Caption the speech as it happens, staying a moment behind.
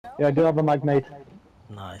Yeah, I do have a mic, mate.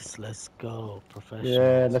 Nice, let's go. Professionals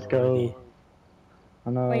Yeah, let's already. go. I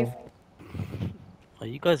know. Oh,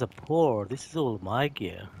 you guys are poor. This is all my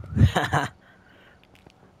gear.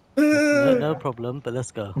 No problem, but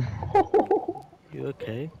let's go. You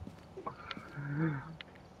okay?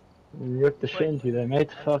 You have to shame you there,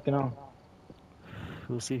 mate. Fucking hell.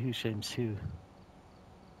 We'll see who shames who.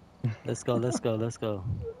 Let's go, let's go, let's go.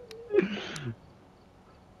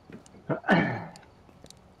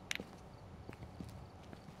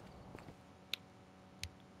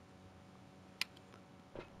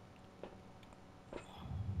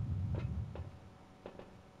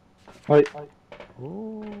 Wait.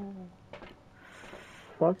 Oh.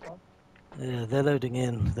 Fuck. Yeah, they're loading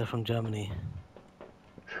in. They're from Germany.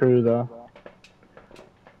 True though.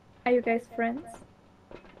 Are you guys friends?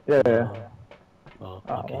 Yeah. No. Oh,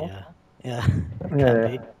 Oh, okay, well. yeah. Yeah, it Yeah.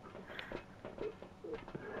 can be.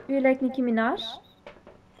 Do you like Nicki Minaj?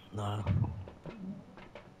 No.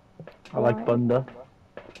 I like Why? Bunda.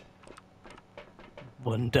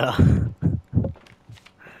 Wonder.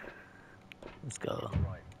 Let's go.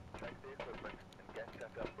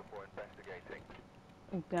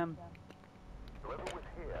 Oh, damn.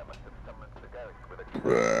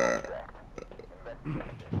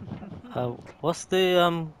 What's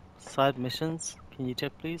the side missions? Can you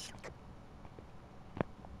check, please?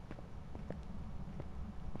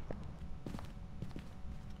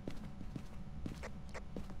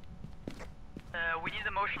 We need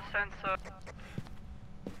a motion sensor.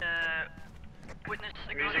 Witness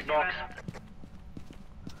music box.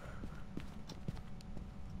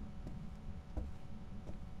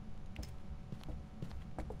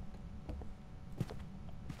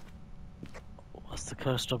 What's the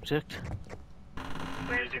cursed object?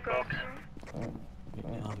 Music box.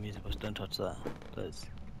 Oh, music box. Don't touch that, please.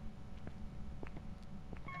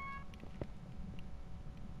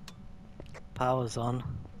 Power's on.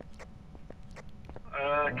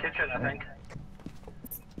 Kitchen, I think.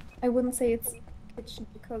 I wouldn't say it's kitchen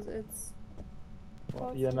because it's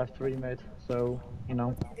Well, EMF 3, mate. So, you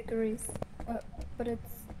know. 40 degrees, but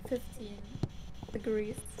it's 15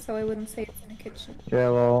 degrees, so I wouldn't say it's in a kitchen. Yeah,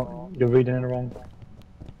 well, you're reading it wrong.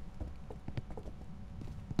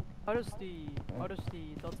 How does the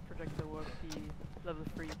dots projector work? The level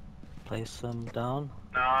 3. Place them down.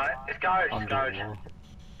 No, it's garage. On the wall.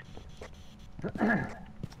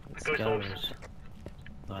 It's Go garage.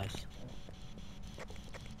 Nice.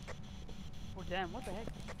 Oh damn! What the heck?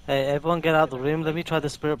 Hey, everyone get out of the room. Let me try the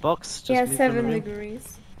spirit box. Just Yeah, move from the 7 room.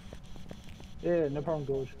 degrees. Yeah, no problem,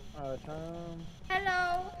 George.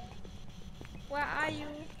 Hello. Where are you?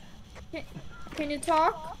 Can you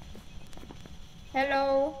talk?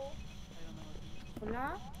 Hello.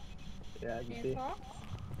 Hola. Yeah, I Can can you see. talk?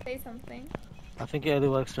 Say something. I think it only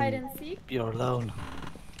works Hide when and seek. you're alone.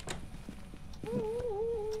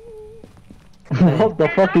 What the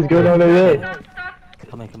fuck is going on over there?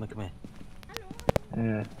 Come here, come here, come here.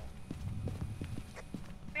 Yeah.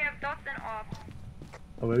 We have dots and orbs.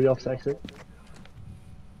 Oh, were we off exit?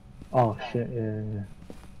 Oh shit, yeah.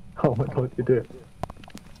 Oh my god, you do it.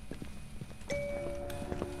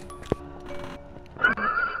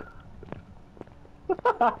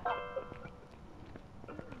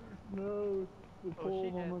 No, the poor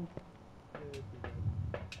woman.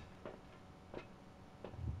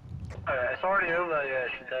 It's already over. Yeah,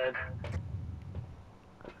 she said.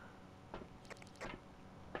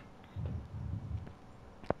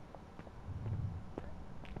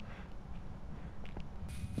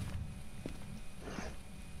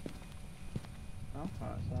 Oh,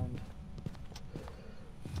 alright, sound.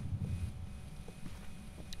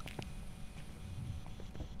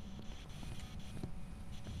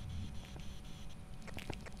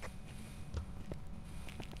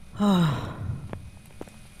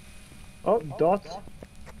 Oh, dots.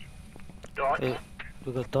 Dots. Hey,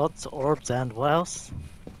 we got dots, orbs, and what else?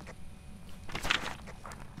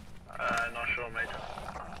 Not sure, mate.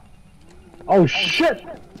 Oh shit!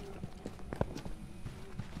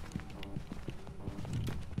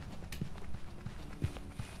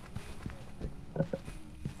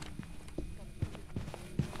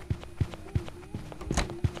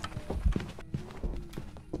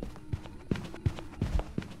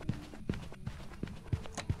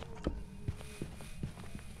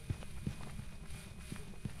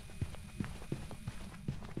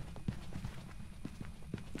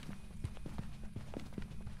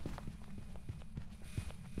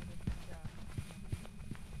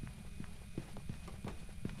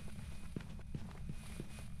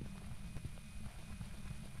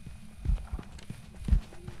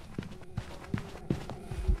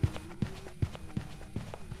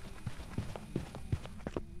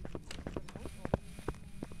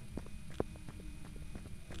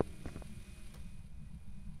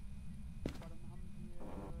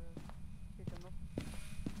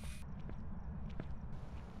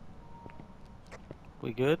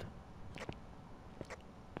 We good?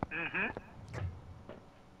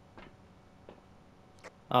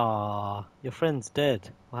 Ah, your friend's dead.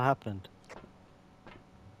 What happened?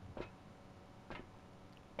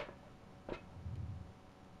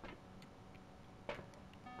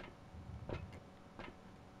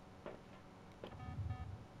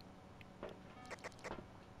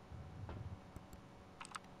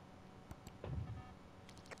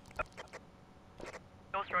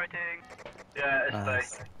 Ghostwriting. Yeah, it's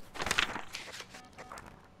Nice.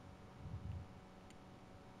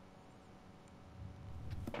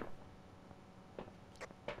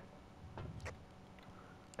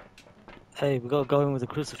 Hey, we gotta go in with the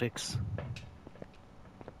crucifix.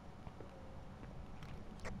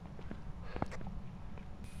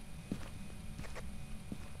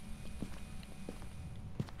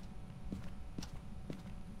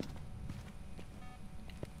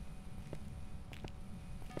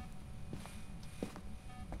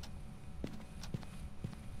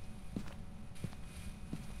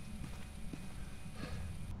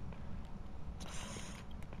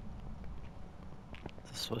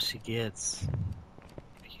 That's what she gets.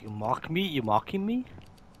 You mock me? You mocking me?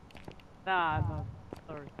 Nah, I'm not.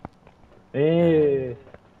 Sorry. Hey.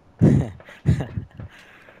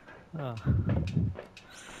 Oh.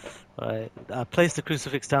 Alright, I placed the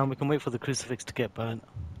crucifix down. We can wait for the crucifix to get burnt.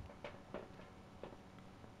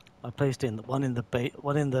 I placed one in the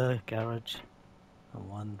garage, and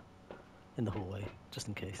one in the hallway, just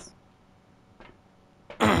in case.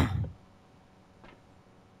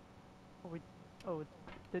 Oh,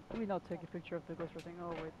 did we not take a picture of the ghostwriting?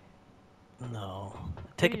 Oh wait. No.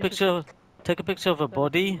 Maybe you should just Take a picture of a send it to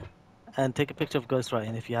body, me. and take a picture of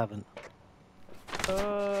ghostwriting if you haven't.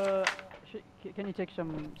 Can you take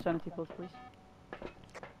some sanity pills, please?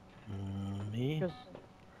 Me?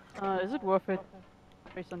 Because, is it worth it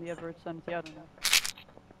based on the average sanity? I don't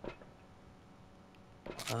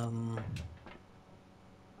know.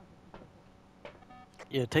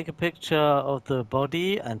 Yeah, take a picture of the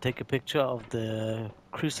body and take a picture of the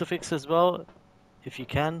crucifix as well, if you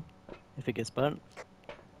can, if it gets burnt.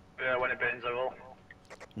 Yeah, when it burns, I will.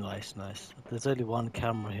 Nice, nice. There's only one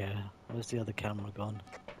camera here. Where's the other camera gone?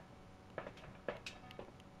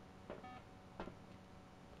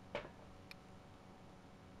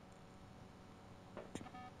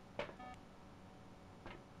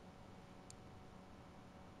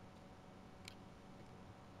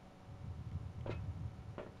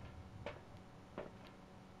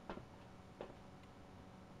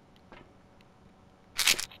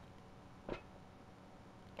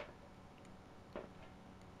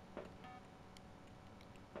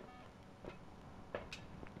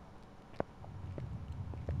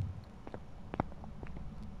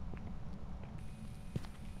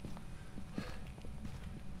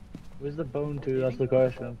 Where's the bone to? That's the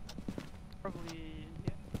question. Probably in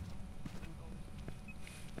here.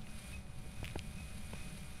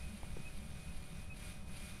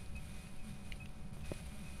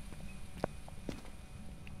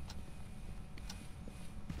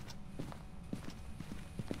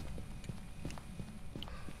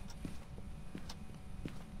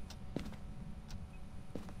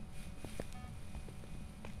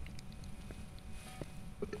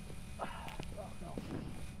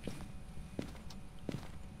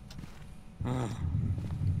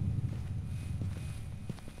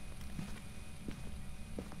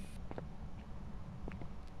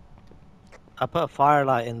 I put a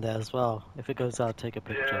firelight in there as well. If it goes out, take a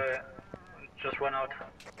picture. Yeah, just went out.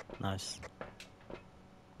 Nice.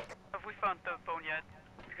 Have we found the bone yet?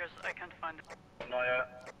 Because I can't find it. Not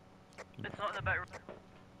yet. It's not in the back room.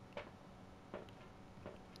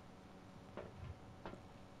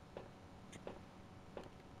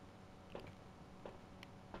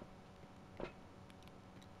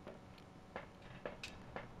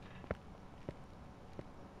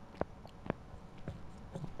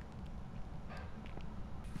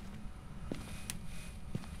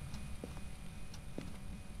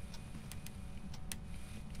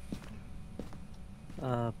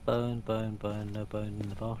 Bone, no bone in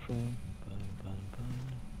the bathroom. Bone.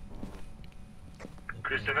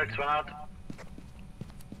 Crucifix went out.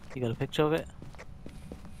 You got a picture of it?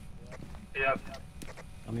 Yep.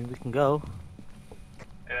 I mean, we can go.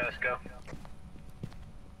 Yeah, let's go.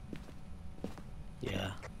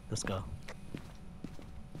 Yeah, let's go.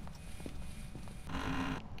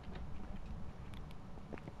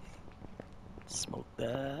 Smoke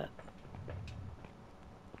that.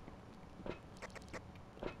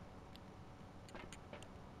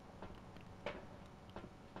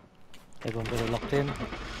 Everyone got it locked in?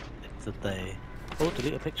 It's a day. Oh,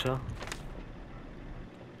 delete a picture.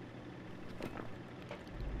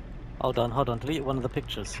 Hold on. Delete one of the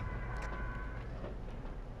pictures.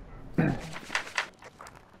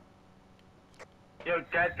 Yo,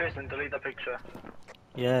 dead person, delete the picture.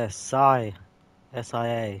 Yes, SIA.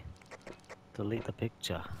 SIA. Delete the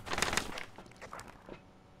picture.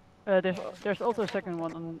 There's also a second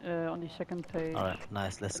one on the second page. Alright,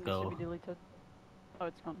 nice, let's That needs to go. be deleted. Oh,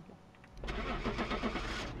 it's gone. Okay.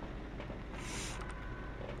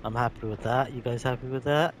 I'm happy with that. You guys happy with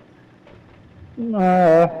that?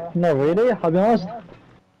 Not really, I'll be honest. Welcome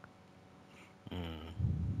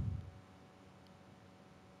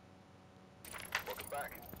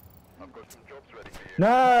back. I've got some jobs ready for you.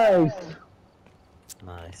 Nice!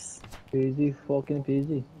 Nice. Easy, fucking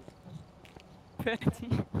peasy.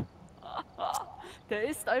 Der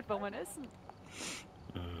isst einfach mein Essen.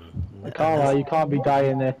 I can't lie, you can't be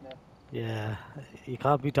dying there. Yeah, you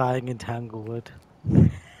can't be dying in Tanglewood.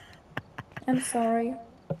 I'm sorry.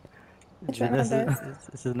 I tried my best.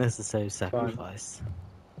 It's a necessary sacrifice.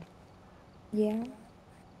 Yeah.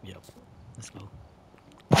 Yep. Let's go.